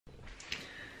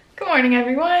Good morning,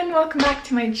 everyone. Welcome back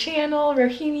to my channel.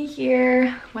 Rohini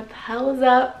here. What the hell is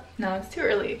up? No, it's too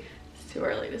early. It's too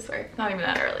early to swear. Not even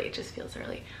that early. It just feels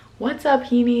early. What's up,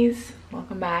 Heenies?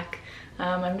 Welcome back.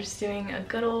 I'm just doing a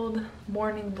good old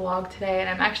morning vlog today, and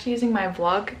I'm actually using my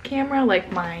vlog camera,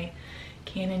 like my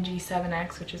Canon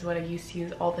G7X, which is what I used to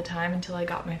use all the time until I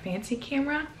got my fancy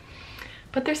camera.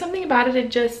 But there's something about it,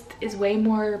 it just is way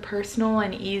more personal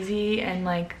and easy and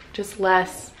like just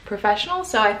less professional.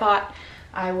 So I thought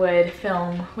I would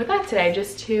film with that today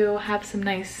just to have some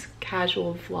nice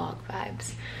casual vlog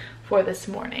vibes for this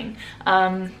morning.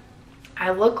 I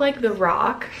look like The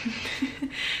Rock.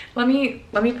 let me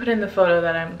put in the photo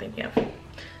that I'm thinking of.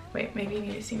 Wait, maybe you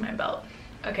need to see my belt.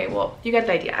 Okay, well, you get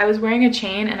the idea. I was wearing a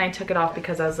chain and I took it off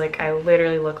because I was like, I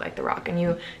literally look like The Rock. And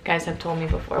you guys have told me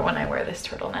before when I wear this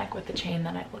turtleneck with the chain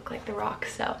that I look like The Rock.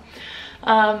 So,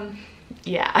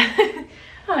 yeah.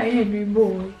 Hi, Henry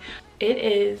boy. It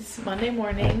is Monday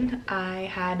morning. I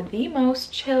had the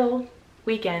most chill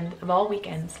weekend of all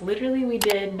weekends. Literally, we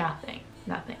did nothing.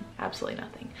 Nothing. Absolutely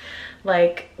nothing.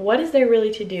 Like, what is there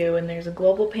really to do when there's a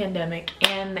global pandemic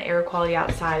and the air quality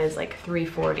outside is like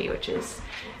 340, which is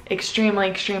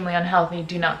extremely unhealthy.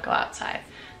 Do not go outside.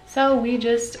 So we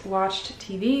just watched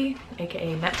TV,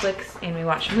 aka Netflix, and we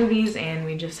watched movies and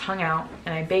we just hung out,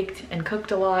 and I baked and cooked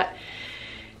a lot,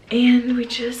 and we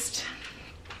just,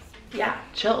 yeah,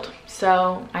 chilled.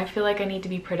 So I feel like I need to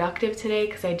be productive today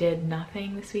because I did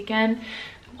nothing this weekend.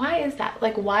 Why is that?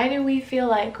 Like, why do we feel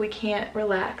like we can't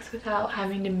relax without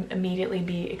having to immediately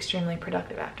be extremely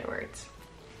productive afterwards?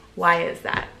 Why is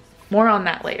that? More on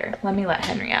that later. Let me let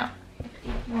Henry out.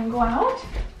 You wanna go out?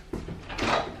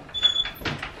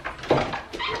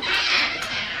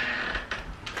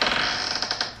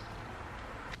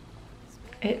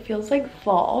 It feels like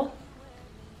fall.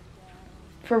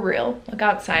 For real. Look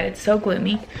outside, it's so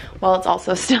gloomy. Well, it's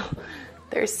also still,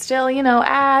 there's still, you know,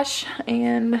 ash.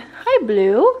 And hi,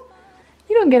 Blue.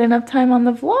 You don't get enough time on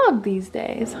the vlog these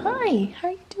days. Hi, how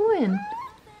you doing?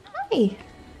 Hi.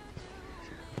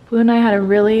 Blue and I had a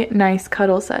really nice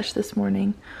cuddle sesh this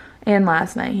morning and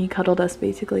last night. He cuddled us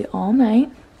basically all night.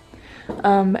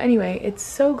 Anyway, it's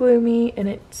so gloomy and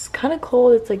it's kind of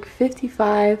cold. It's like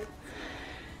 55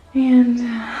 and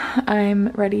I'm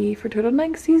ready for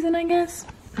turtleneck season, I guess.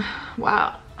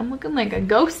 Wow, I'm looking like a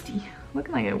ghostie.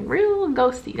 Looking like a real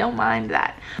ghostie, don't mind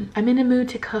that. I'm in a mood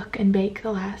to cook and bake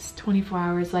the last 24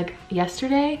 hours. Like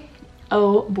yesterday,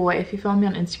 oh boy, if you follow me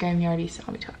on Instagram, you already saw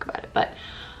me talk about it, but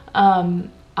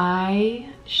I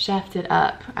chefed it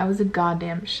up. I was a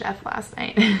goddamn chef last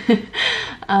night.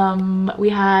 We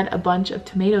had a bunch of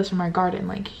tomatoes from our garden,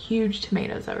 like huge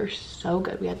tomatoes that were so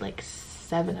good. We had like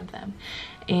 7 of them.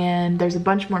 And there's a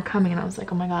bunch more coming, and I was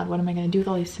like, oh my god, what am I gonna do with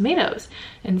all these tomatoes?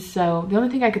 And so the only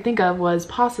thing I could think of was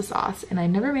pasta sauce, and I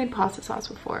never made pasta sauce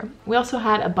before. We also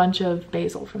had a bunch of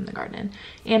basil from the garden,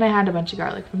 and I had a bunch of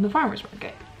garlic from the farmer's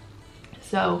market.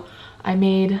 So I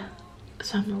made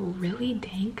some really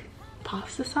dank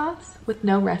pasta sauce with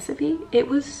no recipe. It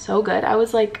was so good. I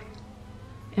was like,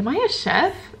 am I a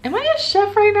chef? Am I a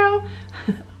chef right now?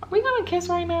 Are we gonna kiss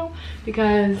right now?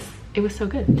 Because it was so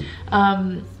good.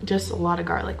 Just a lot of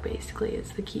garlic basically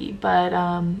is the key. But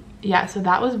yeah, so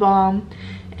that was bomb.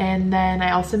 And then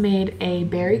I also made a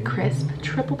berry crisp,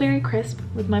 triple berry crisp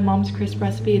with my mom's crisp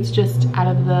recipe. It's just out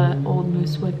of the old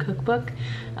Moosewood cookbook.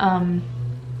 And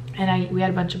we had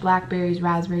a bunch of blackberries,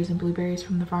 raspberries, and blueberries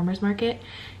from the farmer's market.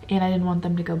 And I didn't want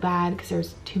them to go bad because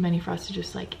there's too many for us to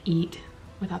just like eat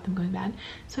without them going bad.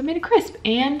 So I made a crisp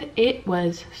and it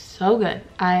was so good.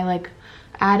 I like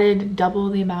added double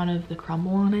the amount of the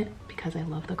crumble on it because I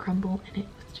love the crumble, and it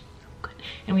was just so good.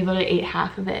 And we literally ate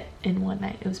half of it in one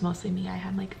night. It was mostly me. I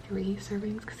had like 3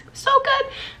 servings because it was so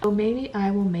good. So maybe I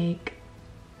will make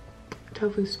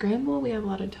tofu scramble. We have a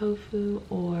lot of tofu,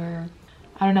 or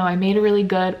I don't know. I made a really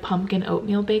good pumpkin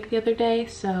oatmeal bake the other day,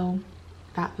 so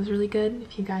that was really good.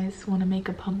 If you guys want to make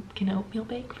a pumpkin oatmeal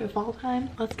bake for fall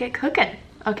time, let's get cooking.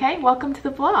 Okay, welcome to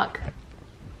the vlog.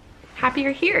 Happy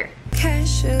you're here.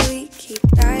 Casually keep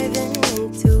diving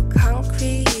into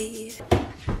concrete.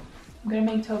 I'm gonna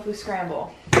make tofu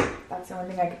scramble. That's the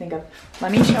only thing I can think of.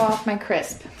 Let me show off my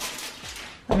crisp.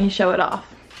 Let me show it off.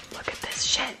 Look at this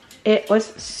shit. It was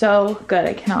so good.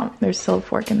 I cannot, there's still a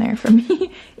fork in there for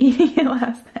me eating it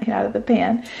last night out of the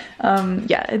pan.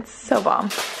 Yeah, it's so bomb.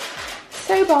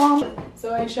 So bomb.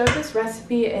 So I showed this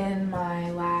recipe in my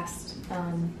last,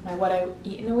 my what I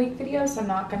eat in a week video, so I'm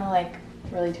not gonna like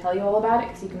really tell you all about it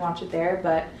because you can watch it there,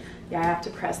 but yeah, I have to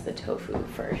press the tofu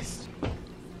first.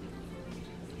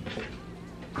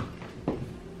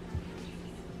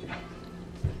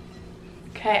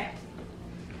 Okay.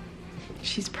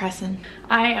 She She's pressing.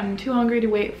 I am too hungry to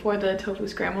wait for the tofu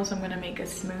scramble, so I'm gonna make a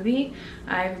smoothie.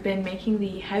 I've been making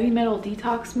the heavy metal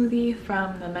detox smoothie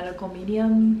from the Medical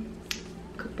Medium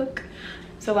cookbook.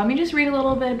 So let me just read a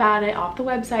little bit about it off the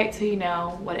website so you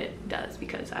know what it does,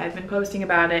 because I've been posting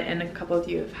about it and a couple of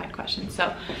you have had questions.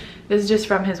 So this is just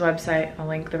from his website. I'll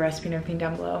link the recipe and everything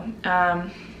down below.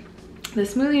 The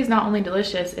smoothie is not only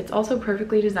delicious, it's also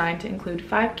perfectly designed to include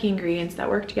 5 key ingredients that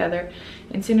work together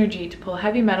in synergy to pull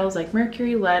heavy metals like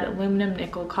mercury, lead, aluminum,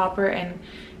 nickel, copper, and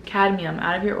cadmium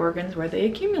out of your organs where they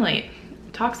accumulate.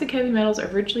 Toxic heavy metals are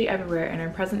virtually everywhere and are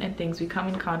present in things we come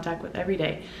in contact with every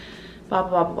day. Blah,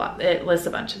 blah, blah, blah. It lists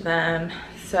a bunch of them.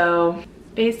 So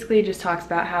basically it just talks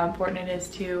about how important it is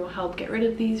to help get rid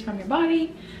of these from your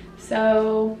body.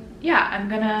 So yeah, I'm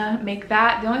gonna make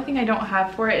that. The only thing I don't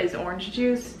have for it is orange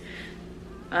juice.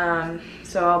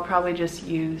 So I'll probably just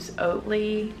use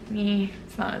Oatly.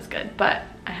 It's not as good, but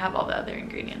I have all the other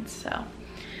ingredients, so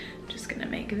I'm just gonna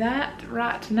make that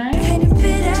right tonight.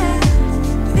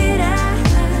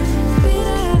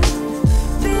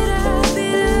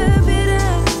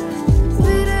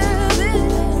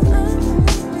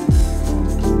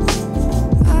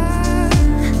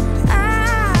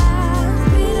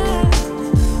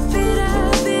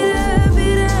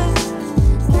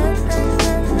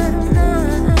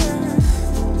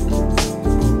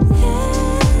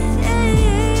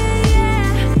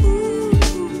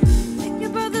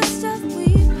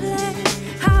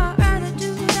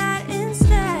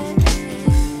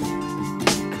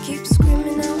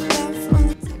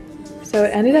 So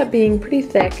it ended up being pretty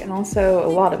thick and also a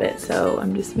lot of it, so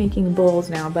I'm just making bowls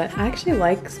now, but I actually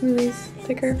like smoothies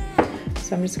thicker.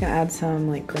 So I'm just gonna add some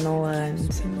like granola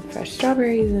and some fresh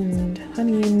strawberries and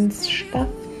honey and stuff.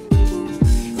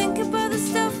 Think about the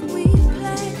stuff we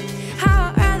play,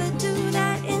 how I'd rather do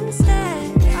that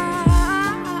instead.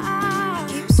 I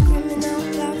keep screaming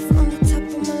out loud from the top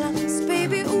of my lungs,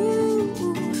 baby, ooh.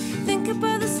 Think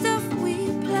about the stuff we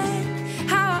play,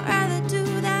 how I'd rather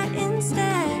do that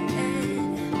instead.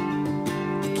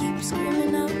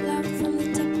 Screaming out loud from the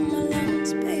top of my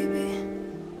lungs, baby.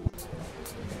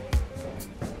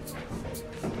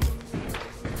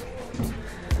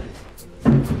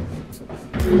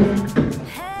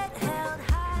 Head held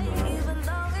high, even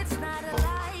though it's not a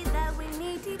lie that we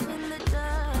need deep in the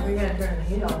dirt. We're gonna turn the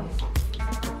heat on.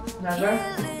 Remember?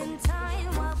 Killing time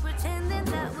while pretending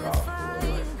that we're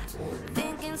fine.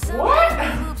 Thinking What?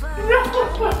 something No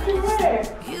fucking way!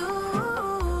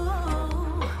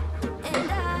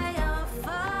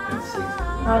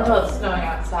 Not until it's snowing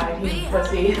outside, you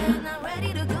pussy.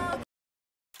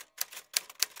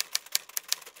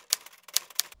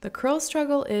 The curl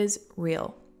struggle is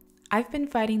real. I've been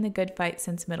fighting the good fight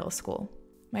since middle school.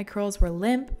 My curls were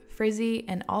limp, frizzy,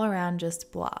 and all around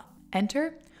just blah.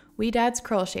 Enter WeDad's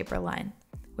Curl Shaper line,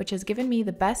 which has given me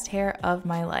the best hair of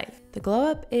my life. The glow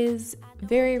up is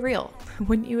very real,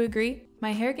 wouldn't you agree?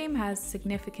 My hair game has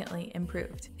significantly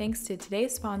improved, thanks to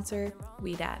today's sponsor,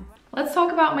 WeDad. Let's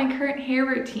talk about my current hair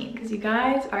routine, because you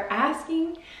guys are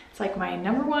asking. It's like my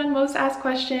 #1 most asked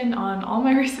question on all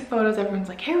my recent photos. Everyone's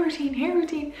like, hair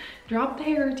routine, drop the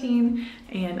hair routine.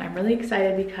 And I'm really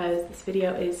excited because this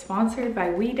video is sponsored by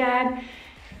WeDad.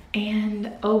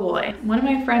 And oh boy, one of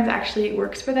my friends actually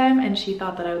works for them and she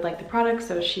thought that I would like the product,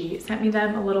 so she sent me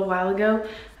them a little while ago.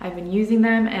 I've been using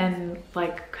them and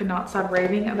like could not stop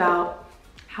raving about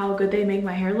how good they make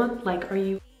my hair look. Like, are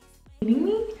you kidding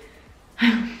me?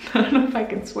 I don't know if I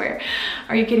can swear.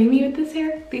 Are you kidding me with this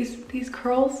hair? These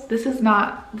curls? This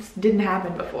didn't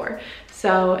happen before.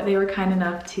 So they were kind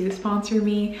enough to sponsor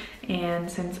me, and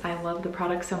since I love the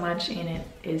product so much and it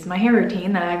is my hair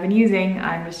routine that I've been using,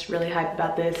 I'm just really hyped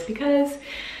about this because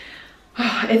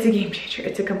it's a game changer.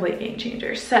 It's a complete game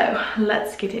changer. So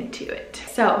let's get into it.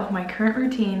 So my current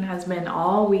routine has been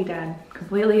all WeDad,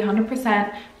 completely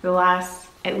 100% for the last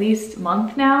at least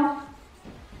month now.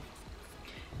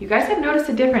 You guys have noticed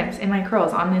a difference in my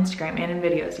curls on Instagram and in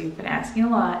videos. You've been asking a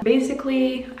lot.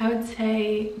 Basically, I would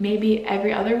say maybe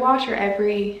every other wash or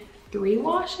every 3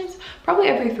 washes. Probably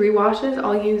every 3 washes,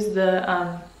 I'll use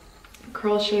the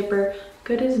Curl Shaper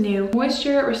Good as New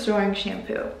Moisture Restoring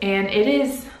Shampoo. And it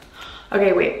is,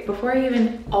 okay, wait, before I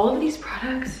even, all of these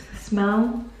products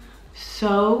smell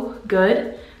so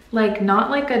good. Like, not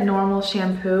like a normal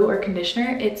shampoo or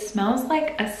conditioner. It smells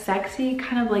like a sexy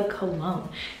kind of like cologne.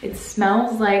 It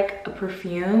smells like a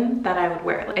perfume that I would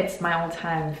wear. It's my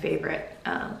all-time favorite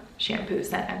shampoo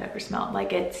scent I've ever smelled.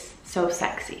 Like, it's so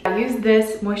sexy. I use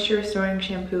this moisture restoring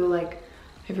shampoo like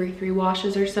every 3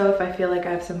 washes or so if I feel like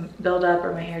I have some buildup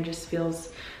or my hair just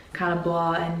feels kind of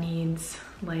blah and needs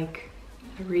like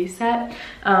Reset.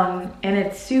 And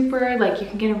it's super, like, you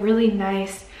can get a really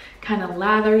nice kind of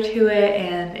lather to it,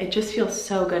 and it just feels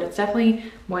so good. It's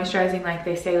definitely moisturizing, like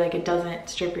they say, like it doesn't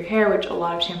strip your hair, which a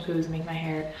lot of shampoos make my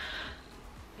hair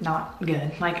not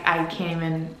good. Like I can't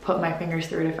even put my fingers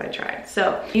through it if I tried.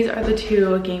 So these are the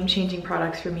two game-changing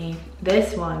products for me.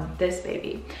 This one, this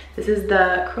baby. This is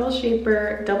the Curl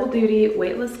Shaper Double Duty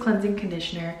Weightless Cleansing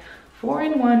Conditioner,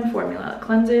 4-in-1 formula. It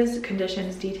cleanses,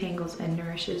 conditions, detangles, and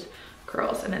nourishes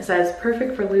curls. And it says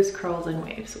perfect for loose curls and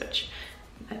waves, which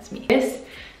that's me. This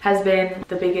has been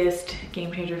the biggest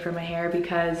game changer for my hair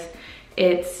because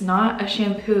it's not a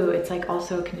shampoo, it's like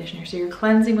also a conditioner. So you're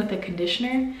cleansing with a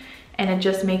conditioner, and it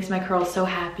just makes my curls so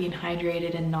happy and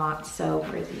hydrated and not so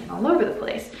frizzy and all over the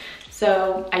place.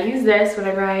 So I use this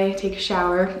whenever I take a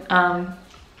shower.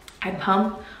 I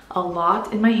pump a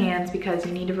lot in my hands because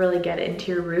you need to really get it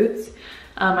into your roots.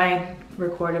 I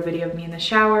record a video of me in the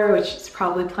shower, which is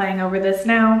probably playing over this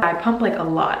now. I pump like a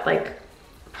lot, like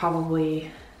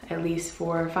probably at least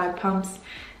 4 or 5 pumps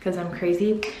because I'm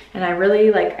crazy. And I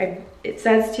really like, it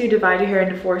says to divide your hair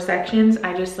into 4 sections.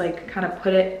 I just like kind of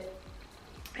put it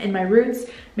in my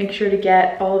roots, make sure to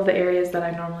get all of the areas that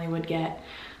I normally would get,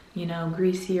 you know,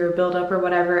 greasy or buildup or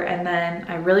whatever. And then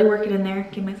I really work it in there,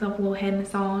 give myself a little hand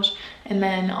massage, and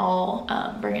then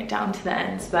I'll bring it down to the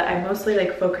ends. But I mostly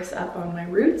like focus up on my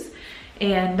roots,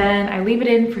 and then I leave it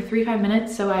in for 3-5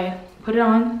 minutes. So I put it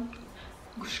on,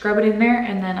 scrub it in there,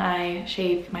 and then I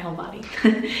shave my whole body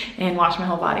and wash my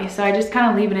whole body. So I just kind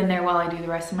of leave it in there while I do the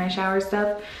rest of my shower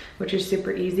stuff, which is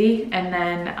super easy. And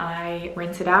then I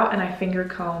rinse it out and I finger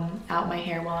comb out my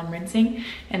hair while I'm rinsing,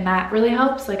 and that really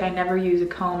helps. Like I never use a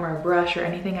comb or a brush or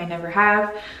anything, I never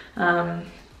have.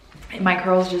 My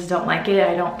curls just don't like it.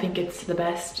 I don't think it's the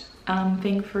best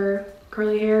thing for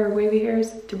curly hair or wavy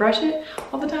hairs to brush it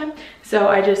all the time. So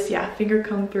I just, yeah, finger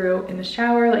comb through in the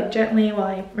shower, like gently while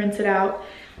I rinse it out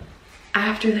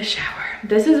after the shower.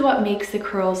 This is what makes the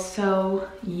curls so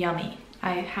yummy,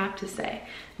 I have to say.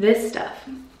 This stuff,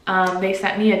 they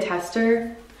sent me a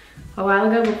tester a while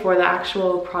ago before the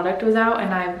actual product was out,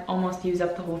 and I almost used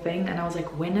up the whole thing, and I was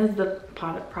like, when is the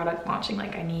product launching?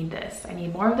 Like I need this, I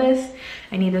need more of this,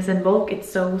 I need this in bulk. It's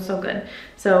so good.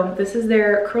 So this is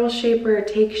their Curl Shaper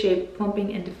Take Shape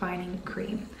Plumping and Defining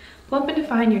Cream. Plump and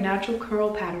define your natural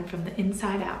curl pattern from the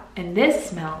inside out. And this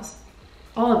smells,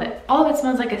 all of it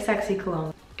smells like a sexy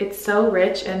cologne. It's so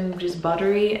rich and just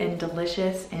buttery and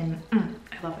delicious, and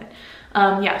I love it.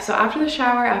 Yeah, so after the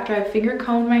shower, after I've finger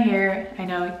combed my hair, I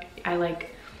know I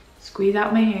like squeeze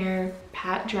out my hair,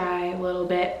 pat dry a little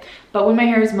bit, but when my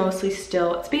hair is mostly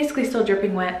still, it's basically still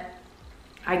dripping wet,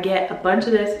 I get a bunch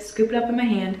of this, scoop it up in my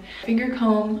hand, finger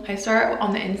comb. I start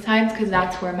on the insides because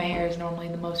that's where my hair is normally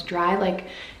the most dry. Like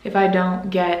if I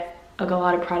don't get a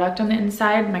lot of product on the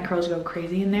inside, my curls go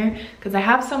crazy in there because I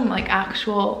have some like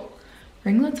actual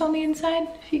ringlets on the inside,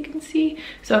 if you can see.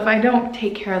 So if I don't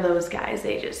take care of those guys,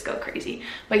 they just go crazy.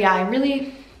 But yeah, I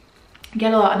really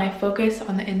get a lot, and I focus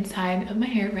on the inside of my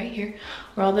hair right here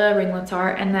where all the ringlets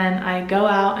are, and then I go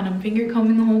out and I'm finger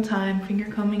combing the whole time,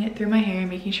 finger combing it through my hair,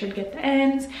 making sure to get the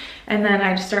ends, and then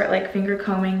I just start like finger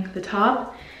combing the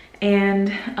top.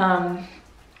 And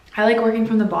I like working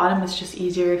from the bottom, it's just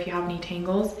easier if you have any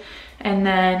tangles. And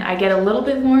then I get a little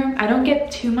bit more, I don't get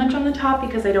too much on the top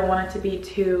because I don't want it to be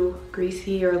too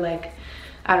greasy or like,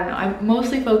 I don't know, I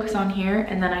mostly focus on here,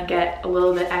 and then I get a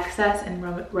little bit excess and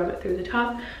rub it through the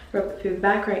top, rub it through the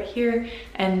back right here,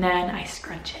 and then I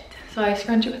scrunch it. So I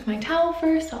scrunch it with my towel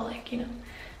first. I'll like, you know,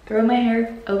 throw my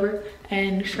hair over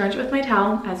and scrunch it with my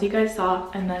towel, as you guys saw,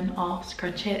 and then I'll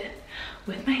scrunch it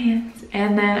with my hands.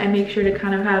 And then I make sure to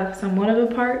kind of have somewhat of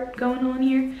a part going on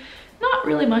here. Not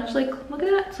really much, like look at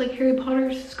that, it's like Harry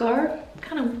Potter's scar,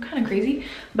 kind of crazy.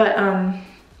 But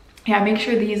yeah, make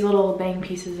sure these little bang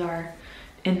pieces are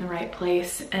in the right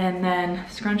place, and then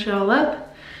scrunch it all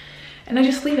up, and I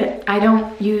just leave it. I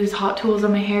don't use hot tools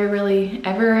on my hair really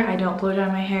ever. I don't blow dry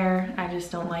my hair, I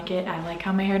just don't like it. I like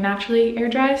how my hair naturally air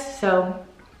dries, so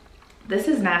this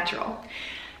is natural.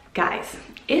 Guys,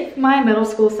 if my middle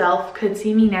school self could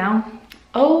see me now,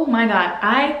 oh my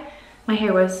god, my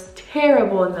hair was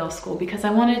terrible in middle school because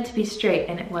I wanted it to be straight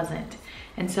and it wasn't,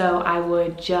 and so I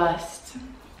would just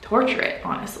torture it,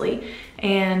 honestly.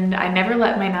 And I never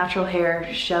let my natural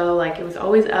hair show, like it was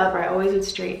always up, or I always would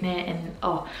straighten it. And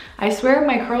oh, I swear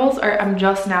my curls are, I'm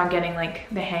just now getting like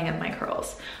the hang of my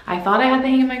curls. I thought I had the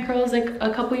hang of my curls like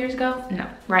a couple years ago. No,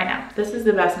 right now, this is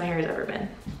the best my hair has ever been.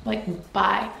 Like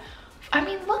bye. I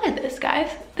mean, look at this,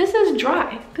 guys. This is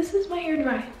dry. This is my hair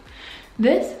dry.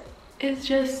 This is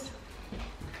just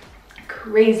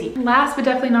crazy. Last but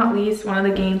definitely not least, one of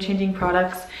the game-changing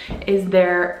products is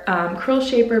their Curl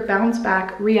Shaper Bounce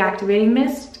Back Reactivating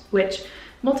Mist, which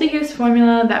multi-use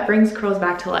formula that brings curls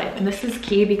back to life. And this is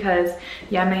key because,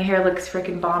 yeah, my hair looks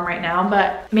freaking bomb right now,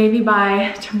 but maybe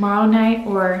by tomorrow night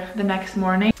or the next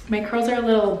morning, my curls are a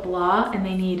little blah and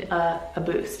they need a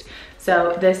boost.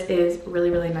 So this is really,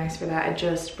 really nice for that. It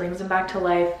just brings them back to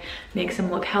life, makes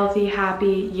them look healthy,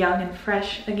 happy, young, and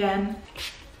fresh again.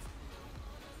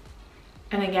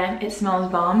 And again, it smells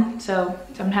bomb. So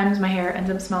sometimes my hair ends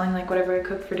up smelling like whatever I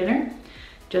cooked for dinner.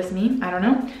 Just me, I don't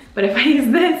know. But if I use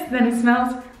this, then it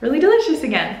smells really delicious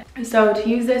again. So to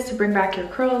use this to bring back your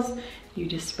curls, you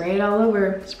just spray it all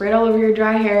over your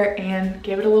dry hair and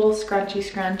give it a little scrunchy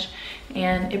scrunch,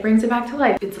 and it brings it back to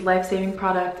life. It's a life-saving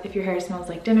product if your hair smells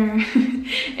like dinner.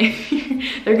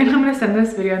 I'm gonna send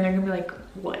this video and they're gonna be like,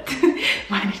 what?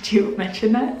 Why did you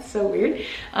mention that? It's so weird.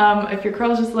 If your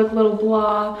curls just look a little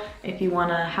blah, if you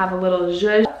wanna have a little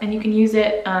zhuzh, and you can use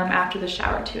it after the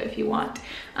shower too if you want,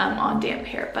 on damp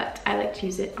hair, but I like to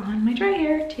use it on my dry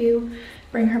hair to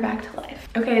bring her back to life.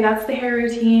 Okay, that's the hair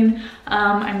routine.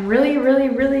 I'm really, really,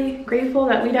 really grateful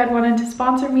that WeDad wanted to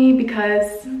sponsor me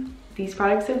because these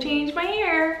products have changed my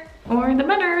hair, or the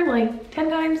better, like 10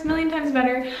 times, million times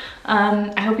better.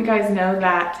 I hope you guys know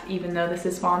that even though this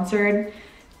is sponsored,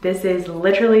 this is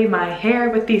literally my hair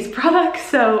with these products.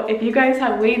 So if you guys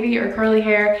have wavy or curly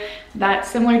hair that's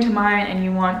similar to mine and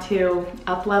you want to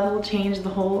up level, change the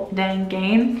whole dang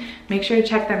game, make sure to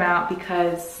check them out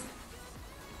because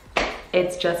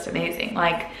it's just amazing.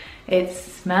 Like, it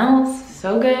smells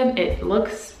so good, it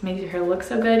makes your hair look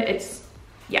so good. It's,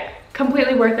 yeah,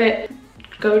 completely worth it.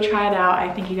 Go try it out.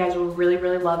 I think you guys will really,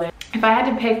 really love it. If I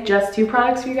had to pick just 2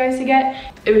 products for you guys to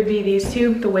get, it would be these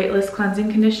 2, the Weightless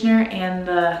Cleansing Conditioner and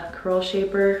the Curl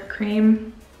Shaper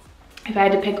Cream. If I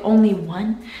had to pick only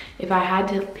one, if I had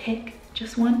to pick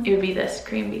just one, it would be this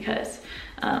cream because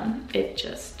it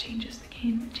just changes the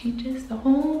game. It changes the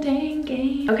whole dang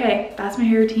game. Okay, that's my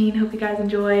hair routine. Hope you guys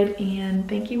enjoyed, and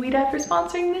thank you, WeDad, for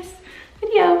sponsoring this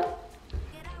video.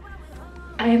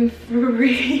 I am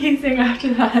freezing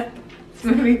after that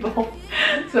smoothie bowl.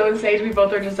 So on stage, we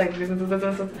both are just like,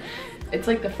 it's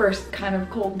like the first kind of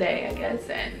cold day, I guess,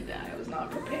 and I was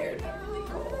not prepared. I'm really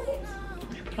cold.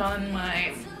 I put on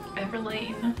my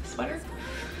Everlane sweater.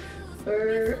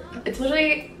 It's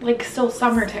literally like still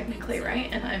summer technically, right?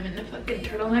 And I'm in a fucking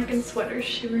turtleneck and sweater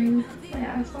shivering my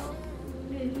ass off.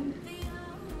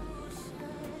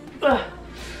 Ugh.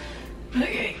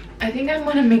 Okay, I think I'm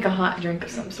gonna make a hot drink of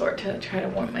some sort to try to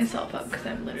warm myself up because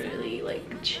I'm literally like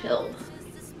chilled.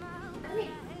 Come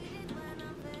here.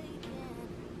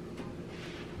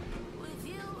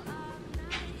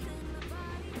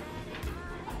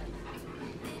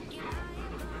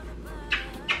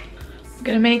 I'm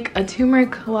gonna make a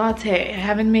turmeric latte. I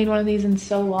haven't made one of these in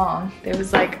so long. It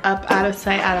was like up out of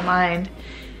sight, out of mind.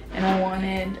 And I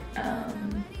wanted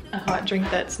a hot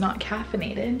drink that's not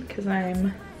caffeinated because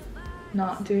I'm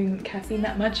not doing caffeine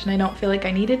that much and I don't feel like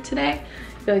I need it today.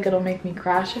 I feel like it'll make me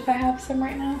crash if I have some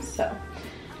right now. So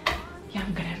yeah,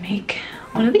 I'm gonna make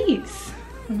one of these.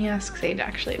 Let me ask Sage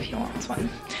actually if he wants one.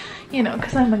 You know,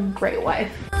 because I'm a great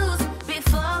wife.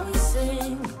 Before we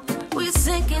sing, we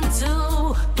sink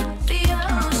into the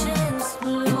ocean's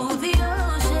blue, the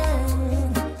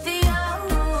ocean, the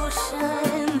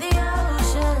ocean, the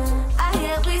ocean. I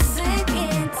hear we sink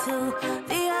into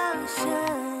the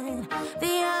ocean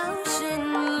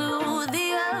blue, the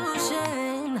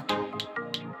ocean.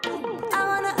 I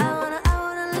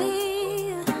wanna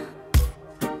leave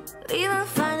and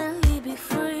finally be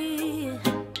free.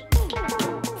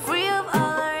 Free of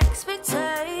all our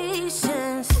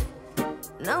expectations.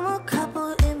 No more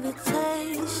couple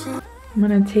invitations. I'm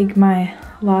gonna take my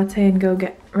latte and go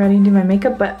get ready and do my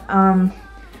makeup, but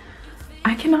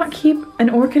I cannot keep an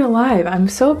orchid alive. I'm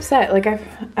so upset. Like I've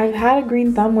had a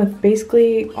green thumb with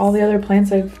basically all the other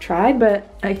plants I've tried,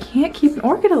 but I can't keep an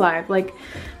orchid alive. Like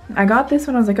I got this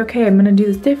one, I was like, okay, I'm gonna do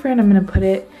this different. I'm gonna put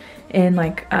it in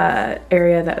like a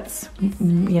area that's,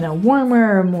 you know,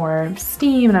 warmer or more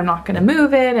steam, and I'm not gonna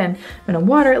move it, and I'm gonna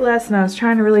water it less. And I was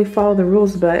trying to really follow the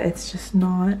rules, but it's just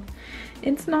not,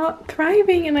 it's not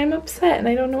thriving, and I'm upset and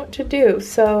I don't know what to do.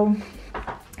 So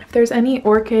if there's any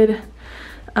orchid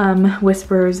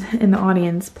whisperers in the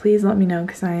audience, please let me know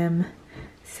because I am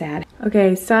sad.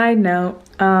 Okay, side note,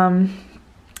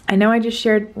 I know I just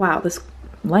shared, wow, this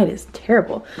light is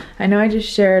terrible. I know I just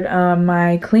shared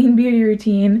my clean beauty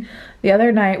routine. The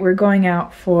other night we're going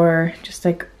out for just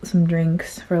like some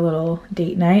drinks for a little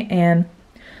date night, and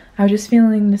I was just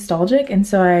feeling nostalgic, and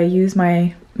so I used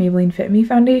my Maybelline Fit Me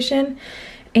foundation,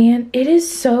 and it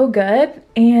is so good,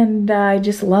 and I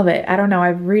just love it. I don't know,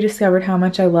 I've rediscovered how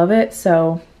much I love it,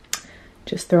 so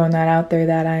just throwing that out there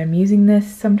that I'm using this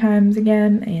sometimes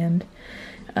again. And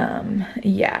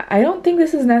yeah, I don't think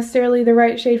this is necessarily the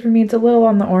right shade for me. It's a little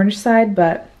on the orange side,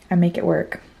 but I make it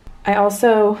work. I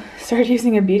also started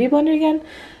using a beauty blender again.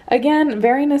 Again,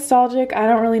 very nostalgic. I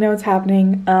don't really know what's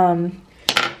happening.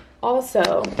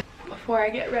 Also, before I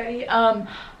get ready,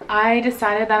 I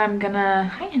decided that I'm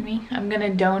gonna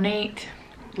donate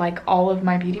like all of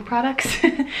my beauty products.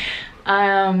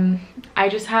 I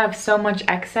just have so much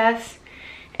excess,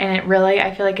 and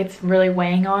I feel like it's really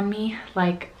weighing on me.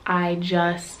 Like I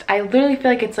literally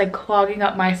feel like it's like clogging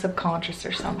up my subconscious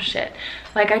or some shit.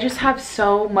 Like I just have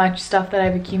so much stuff that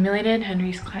I've accumulated.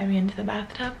 Henry's climbing into the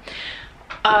bathtub.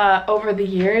 Over the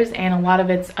years, and a lot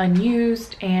of it's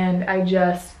unused, and I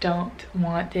just don't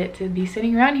want it to be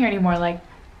sitting around here anymore. Like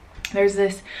there's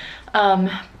this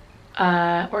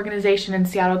organization in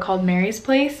Seattle called Mary's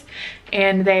Place,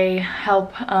 and they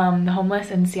help the homeless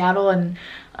in Seattle, and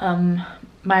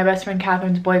my best friend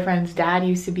Catherine's boyfriend's dad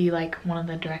used to be like one of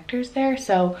the directors there,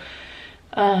 so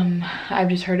I've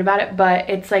just heard about it. But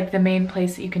it's like the main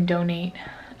place that you can donate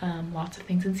lots of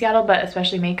things in Seattle, but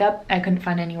especially makeup. I couldn't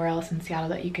find anywhere else in Seattle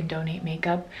that you can donate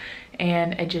makeup,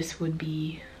 and it just would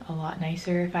be a lot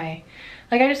nicer if I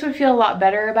just would feel a lot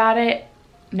better about it,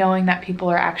 knowing that people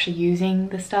are actually using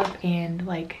the stuff and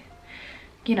like,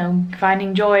 you know,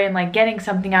 finding joy and like getting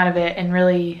something out of it and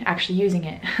really actually using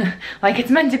it. Like it's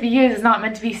meant to be used. It's not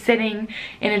meant to be sitting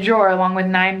in a drawer along with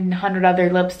 900 other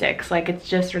lipsticks. Like it's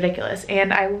just ridiculous.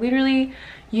 And I literally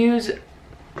use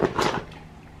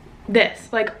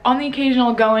this, like on the occasion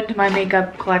I'll go into my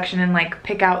makeup collection and like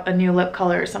pick out a new lip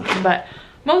color or something, but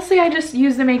mostly I just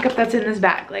use the makeup that's in this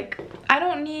bag. Like I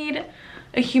don't need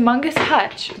a humongous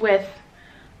hutch with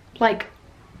like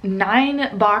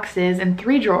 9 boxes and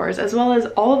 3 drawers, as well as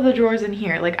all of the drawers in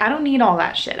here. Like I don't need all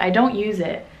that shit. I don't use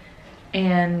it.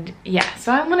 And yeah,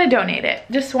 so I'm gonna donate it.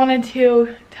 Just wanted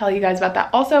to tell you guys about that.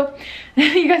 Also,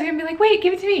 you guys are gonna be like, wait,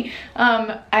 give it to me.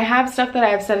 I have stuff that I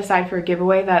have set aside for a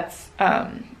giveaway. That's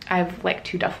I have like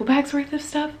 2 duffel bags worth of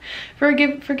stuff for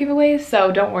giveaways,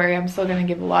 so don't worry, I'm still gonna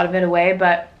give a lot of it away,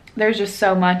 but there's just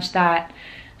so much that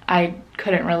I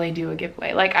couldn't really do a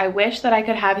giveaway. Like I wish that I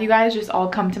could have you guys just all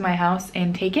come to my house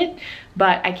and take it,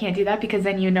 but I can't do that because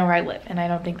then you know where I live, and I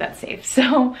don't think that's safe.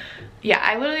 So yeah,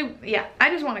 I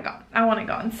just want it gone. I want it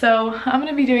gone. So I'm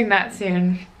gonna be doing that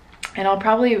soon, and I'll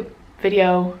probably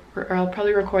I'll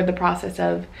probably record the process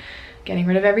of getting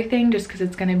rid of everything, just because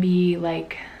it's gonna be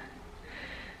like,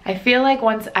 I feel like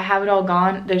once I have it all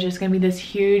gone, there's just gonna be this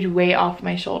huge weight off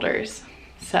my shoulders.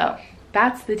 So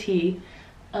that's the tea.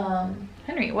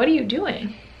 Henry, what are you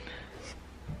doing?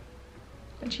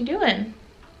 What you doing?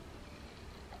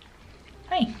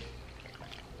 Hi.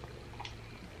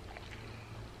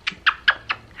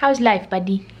 How's life,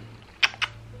 buddy?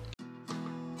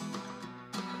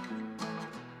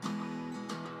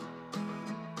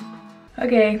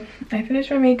 Okay, I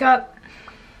finished my makeup.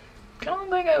 I don't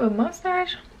look like I have a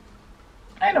mustache.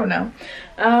 I don't know.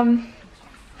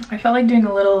 I felt like doing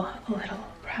a little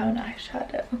brown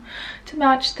eyeshadow to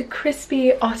match the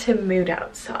crispy autumn mood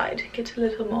outside. Get a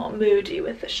little more moody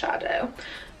with the shadow.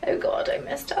 Oh god, I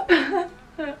messed up.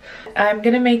 I'm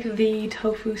gonna make the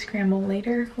tofu scramble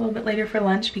later, a little bit later for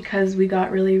lunch, because we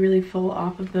got really full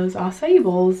off of those acai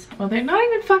bowls. Well, they're not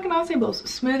even fucking acai bowls,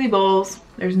 smoothie bowls.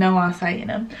 There's no acai in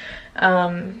them.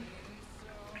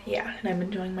 Yeah, and I'm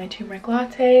enjoying my turmeric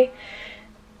latte.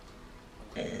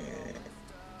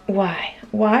 Why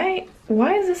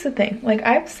is this a thing? Like,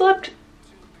 I've slept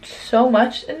so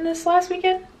much in this last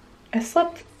weekend. I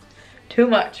slept too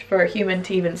much for a human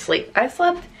to even sleep.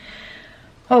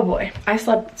 Oh boy, I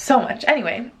slept so much.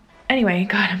 Anyway,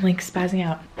 god, I'm like spazzing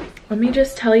out. Let me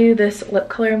just tell you this lip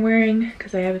color I'm wearing,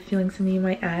 because I have a feeling some of you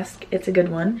might ask. It's a good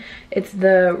one. It's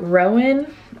the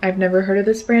Rowan, I've never heard of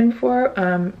this brand before,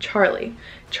 Charlie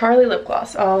lip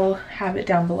gloss. I'll have it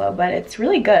down below, but it's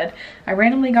really good. I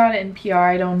randomly got it in PR.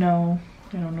 I don't know.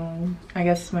 I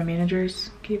guess my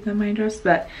managers gave them my address,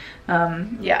 but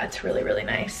yeah, it's really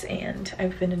nice, and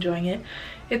I've been enjoying it.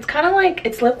 It's kind of like,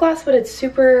 it's lip gloss, but it's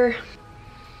super,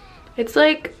 it's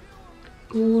like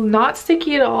not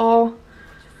sticky at all,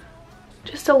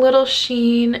 just a little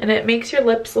sheen, and it makes your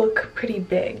lips look pretty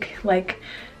big. Like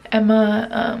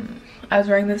Emma, I was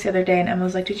wearing this the other day, and Emma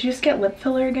was like, did you just get lip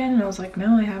filler again? And I was like,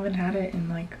 no, I haven't had it in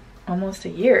like almost a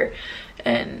year.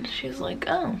 And she was like,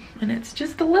 oh, and it's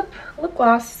just the lip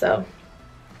gloss. So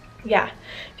yeah,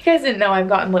 if you guys didn't know, I've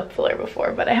gotten lip filler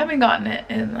before, but I haven't gotten it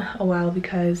in a while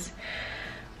because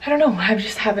I don't know, I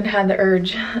just haven't had the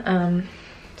urge.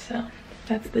 So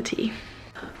that's the tea.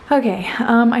 Okay,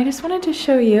 I just wanted to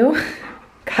show you,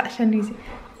 gosh,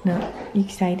 no, you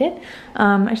excited?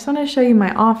 I just wanted to show you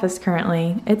my office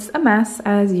currently. It's a mess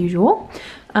as usual,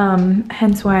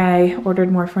 hence why I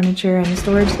ordered more furniture and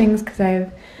storage things, because I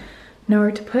have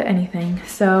nowhere to put anything.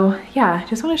 So yeah,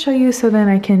 just want to show you so then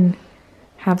I can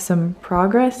have some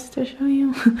progress to show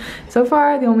you. So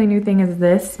far, the only new thing is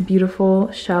this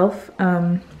beautiful shelf.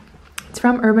 It's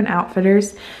from Urban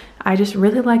Outfitters. I just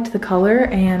really liked the color,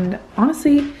 and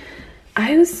honestly,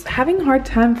 I was having a hard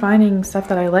time finding stuff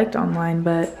that I liked online,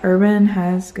 but Urban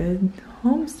has good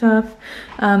home stuff.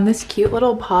 This cute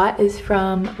little pot is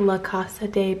from La Casa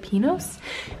de Pinos,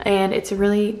 and it's a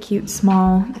really cute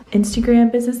small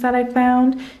Instagram business that I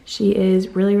found. She is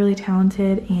really, really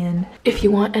talented, and if you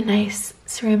want a nice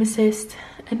ceramicist,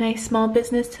 a nice small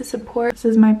business to support, this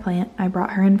is my plant. I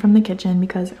brought her in from the kitchen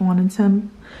because I wanted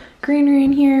some greenery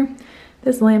in here.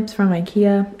 This lamp's from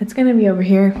IKEA. It's gonna be over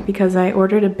here because I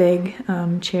ordered a big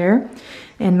chair,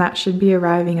 and that should be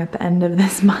arriving at the end of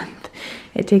this month.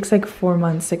 It takes like 4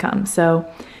 months to come.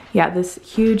 So yeah, this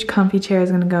huge comfy chair is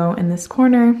gonna go in this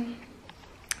corner,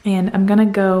 and I'm gonna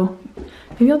go,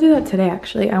 maybe I'll do that today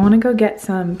actually. I wanna go get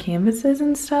some canvases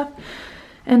and stuff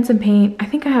and some paint. I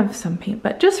think I have some paint,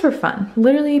 but just for fun,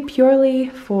 literally purely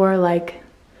for like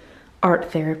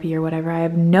art therapy or whatever. I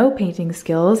have no painting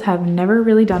skills, have never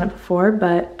really done it before,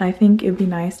 but I think it'd be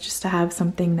nice just to have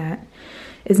something that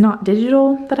is not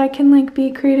digital that I can like be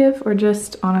creative or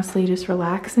just honestly just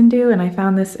relax and do. And I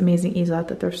found this amazing easel at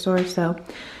the thrift store. So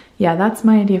yeah, that's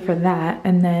my idea for that.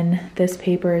 And then this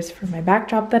paper is for my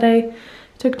backdrop that I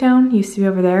took down, used to be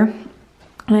over there.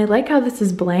 And I like how this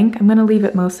is blank. I'm gonna leave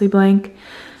it mostly blank.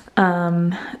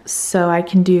 So I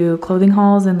can do clothing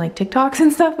hauls and like TikToks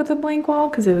and stuff with a blank wall,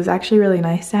 because it was actually really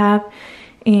nice to have.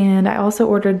 And I also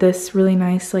ordered this really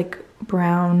nice like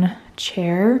brown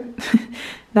chair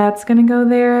that's gonna go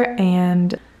there,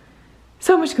 and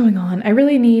so much going on. I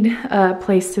really need a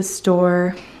place to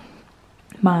store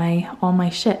all my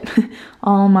shit,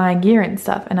 all my gear and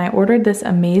stuff. And I ordered this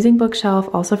amazing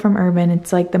bookshelf also from Urban.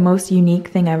 It's like the most unique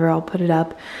thing ever. I'll put it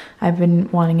up. I've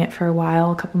been wanting it for a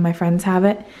while. A couple of my friends have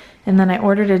it. And then I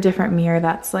ordered a different mirror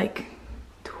that's like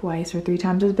 2 or 3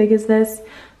 times as big as this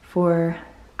for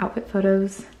outfit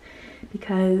photos,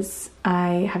 because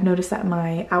I have noticed that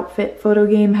my outfit photo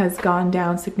game has gone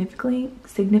down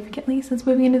significantly since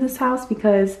moving into this house,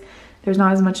 because there's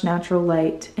not as much natural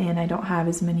light and I don't have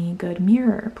as many good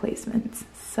mirror placements.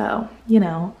 So, you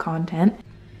know, content.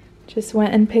 Just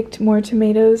went and picked more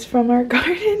tomatoes from our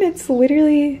garden. It's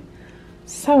literally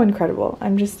so incredible.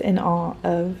 I'm just in awe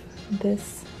of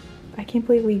this. I can't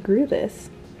believe we grew this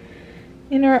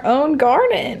in our own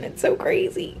garden. It's so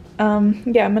crazy. Yeah, I'm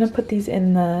gonna put these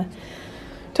in the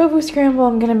tofu scramble.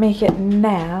 I'm gonna make it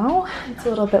now. It's a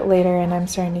little bit later and I'm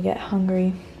starting to get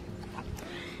hungry.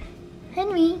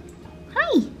 Henry,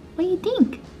 hi, what do you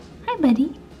think? Hi,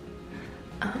 buddy.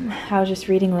 I was just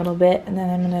reading a little bit, and then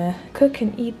I'm gonna cook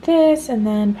and eat this, and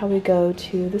then probably go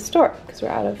to the store because we're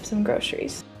out of some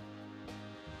groceries.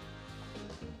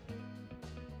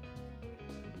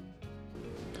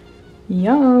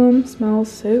 Yum,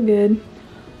 smells so good.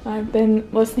 I've been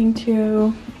listening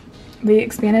to the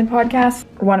Expanded podcast,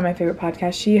 one of my favorite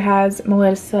podcasts. She has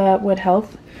Melissa Wood from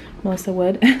Melissa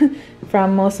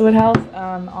Wood Health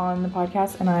on the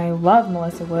podcast, and I love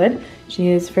Melissa Wood. She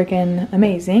is freaking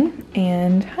amazing.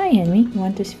 And hi, Henry, you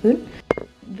want this food?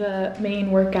 The main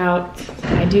workouts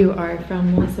I do are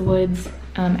from Melissa Wood's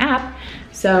app.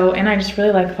 So, and I just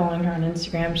really like following her on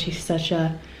Instagram. She's such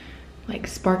a like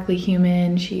sparkly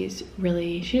human. She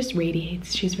just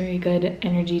radiates. She's very good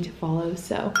energy to follow.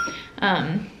 So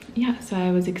yeah, so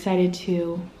I was excited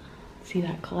to see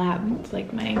that collab. It's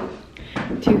like my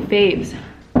 2 faves.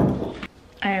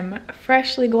 I am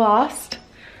freshly glossed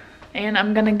and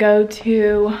I'm gonna go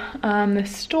to the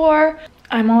store.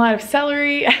 I'm all out of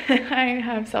celery. I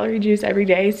have celery juice every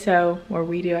day, so, or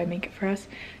we do, I make it for us.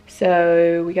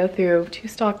 So we go through 2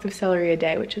 stalks of celery a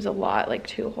day, which is a lot, like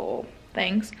 2 whole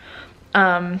things.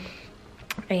 And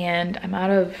I'm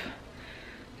out of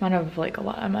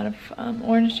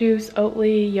orange juice,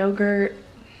 Oatly, yogurt,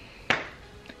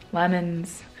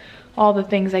 lemons, all the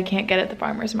things I can't get at the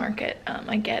farmer's market.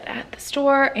 I get at the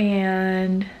store,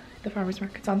 and the farmer's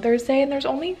market's on Thursday, and there's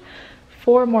only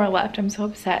 4 more left. I'm so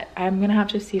upset. I'm gonna have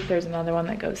to see if there's another one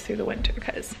that goes through the winter,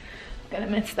 because I'm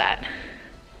gonna miss that.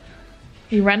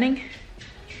 You running?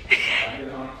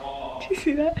 Do you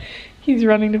see that? He's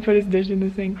running to put his dish in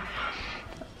the sink.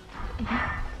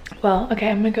 Well, okay,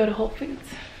 I'm gonna go to Whole Foods.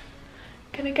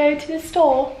 Gonna go to the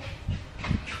store.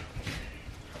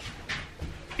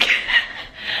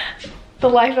 The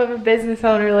life of a business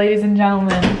owner, ladies and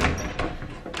gentlemen.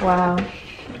 Wow.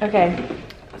 Okay,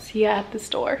 see ya at the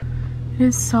store. It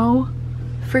is so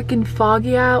freaking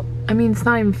foggy out. I mean, it's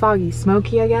not even foggy,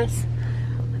 smoky, I guess.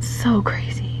 It's so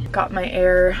crazy. Got my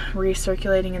air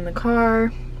recirculating in the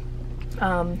car.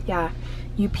 Yeah,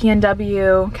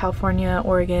 UPNW, California,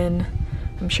 Oregon.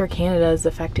 I'm sure Canada is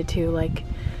affected too. Like,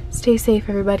 stay safe,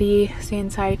 everybody. Stay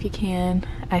inside if you can.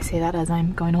 I say that as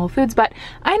I'm going to Whole Foods, but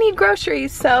I need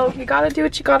groceries, so you gotta do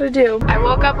what you gotta do. I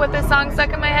woke up with this song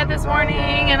stuck in my head this morning,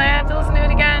 and I had to listen to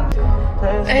it again.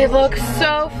 It looks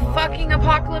so fucking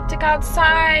apocalyptic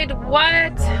outside.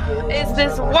 What is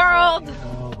this world?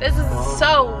 This is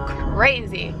so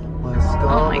crazy.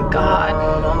 Oh my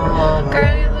god.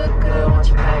 Girl, you look good.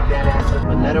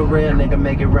 But let a real nigga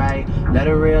make it right. Let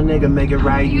a real nigga make it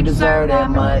right. You deserve that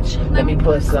much. Let me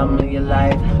put something in your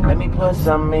life. Let me put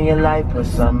something in your life. Put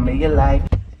something in your life.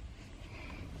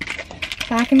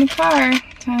 Back in the car.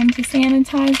 Time to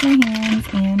sanitize my hands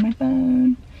and my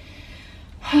phone.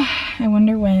 I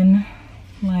wonder when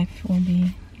life will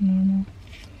be normal.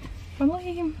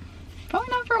 Probably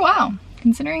not for a while,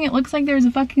 considering it looks like there's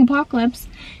a fucking apocalypse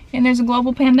and there's a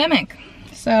global pandemic.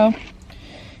 So,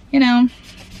 you know.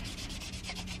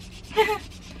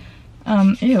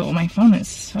 Ew, my phone is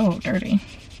so dirty.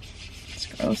 It's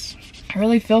gross. I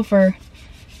really feel for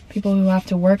people who have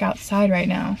to work outside right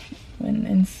now when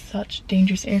in such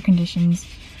dangerous air conditions.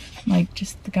 Like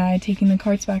just the guy taking the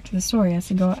carts back to the store. He has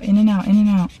to go in and out, in and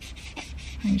out.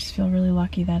 I just feel really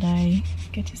lucky that I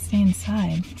get to stay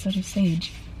inside instead of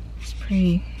Sage. It's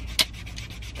very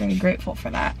grateful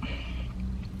for that.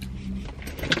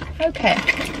 Okay,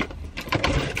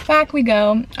 back we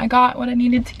go. I got what I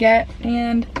needed to get,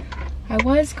 and I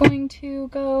was going to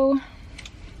go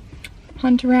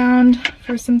hunt around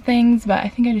for some things, but I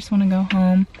think I just want to go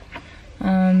home.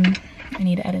 I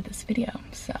need to edit this video,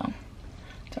 so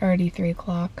it's already 3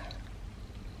 o'clock.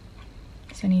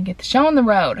 So I need to get the show on the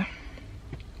road.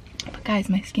 But guys,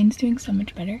 my skin's doing so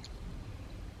much better.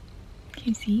 Can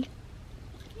you see?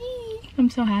 I'm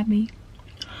so happy.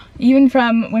 Even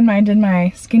from when I did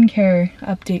my skincare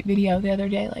update video the other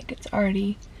day, like it's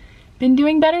already been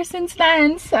doing better since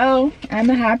then. So I'm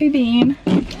a happy bean.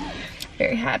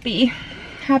 Very happy.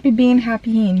 Happy bean,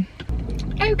 happy bean.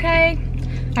 Okay.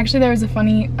 Actually, there was a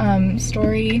funny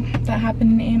story that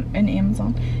happened in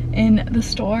Amazon, in the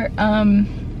store. I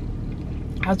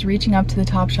was reaching up to the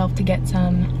top shelf to get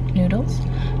some noodles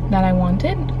that I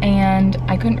wanted, and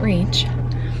I couldn't reach.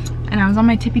 And I was on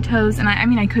my tippy toes, and I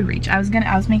mean I could reach. I was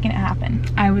making it happen.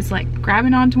 I was like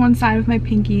grabbing onto one side with my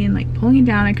pinky and like pulling it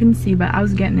down. I couldn't see, but I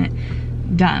was getting it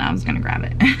done. I was gonna grab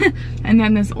it. And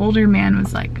then this older man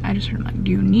was like, I just heard him like,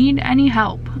 do you need any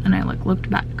help? And I like looked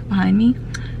back behind me,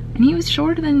 and he was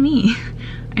shorter than me.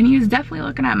 And he was definitely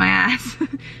looking at my ass.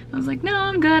 I was like, no,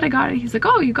 I'm good, I got it. He's like,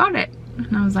 oh, you got it.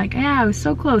 And I was like, yeah, I was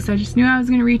so close. I just knew I was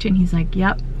gonna reach it. And he's like,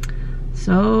 yep,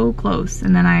 so close.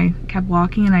 And then I kept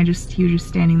walking, and he was just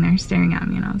standing there staring at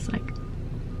me, and I was like,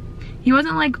 he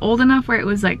wasn't like old enough where it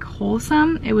was like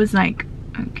wholesome. It was like,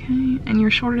 okay, and you're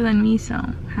shorter than me, so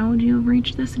how would you have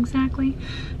reached this exactly?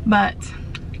 But,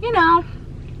 you know,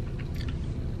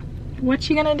 what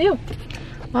you gonna do?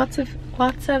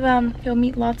 You'll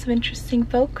meet lots of interesting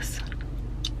folks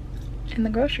in the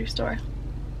grocery store.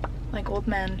 Like old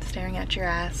men staring at your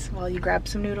ass while you grab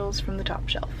some noodles from the top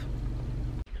shelf.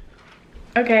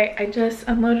 Okay, I just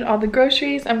unloaded all the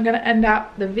groceries. I'm gonna end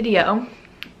out the video,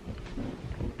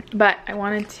 but I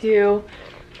wanted to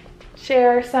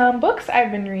share some books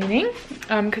I've been reading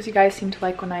because you guys seem to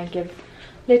like when I give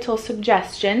little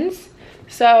suggestions.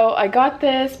 So I got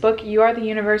this book, You Are the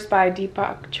Universe by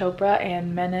Deepak Chopra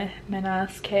and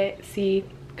Menas C.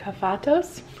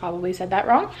 Kafatos. Probably said that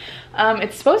wrong.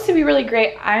 It's supposed to be really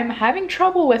great. I'm having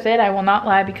trouble with it, I will not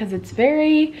lie, because it's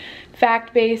very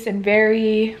fact-based and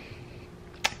very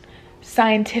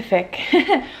scientific.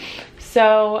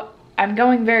 So I'm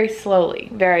going very slowly,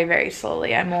 very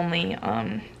slowly. I'm only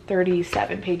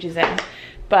 37 pages in,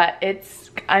 but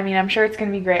I'm sure it's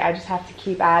gonna be great. I just have to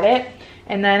keep at it.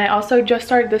 And then I also just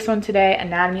started this one today,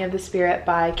 Anatomy of the Spirit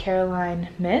by Caroline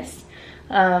Myss.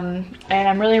 And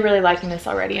I'm really liking this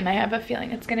already, and I have a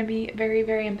feeling it's gonna be very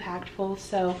impactful.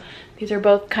 So these are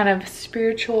both kind of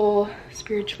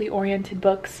spiritually oriented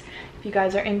books if you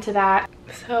guys are into that.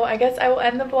 So I guess I will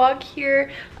end the vlog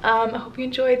here. I hope you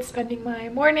enjoyed spending my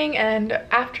morning and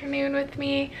afternoon with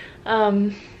me.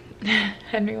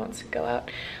 Henry wants to go out.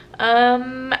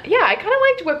 Yeah, I kind of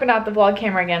liked whipping out the vlog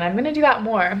camera again. I'm gonna do that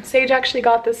more. Sage actually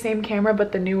got the same camera,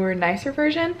 but the newer, nicer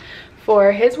version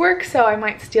for his work, so I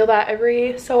might steal that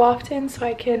every so often so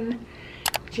I can,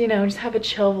 you know, just have a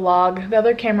chill vlog. The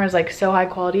other camera is like so high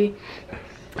quality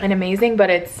and amazing, but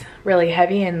it's really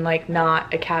heavy and like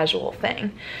not a casual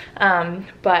thing.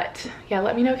 But yeah,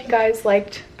 let me know if you guys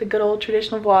liked the good old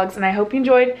traditional vlogs, and I hope you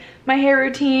enjoyed my hair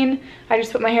routine. I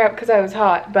just put my hair up because I was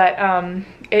hot, but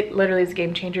it literally is a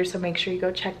game changer, so make sure you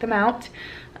go check them out.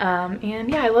 And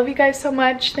yeah, I love you guys so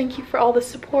much. Thank you for all the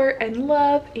support and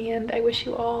love, and I wish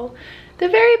you all the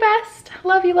very best.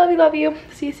 Love you, love you, love you.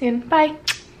 See you soon. Bye.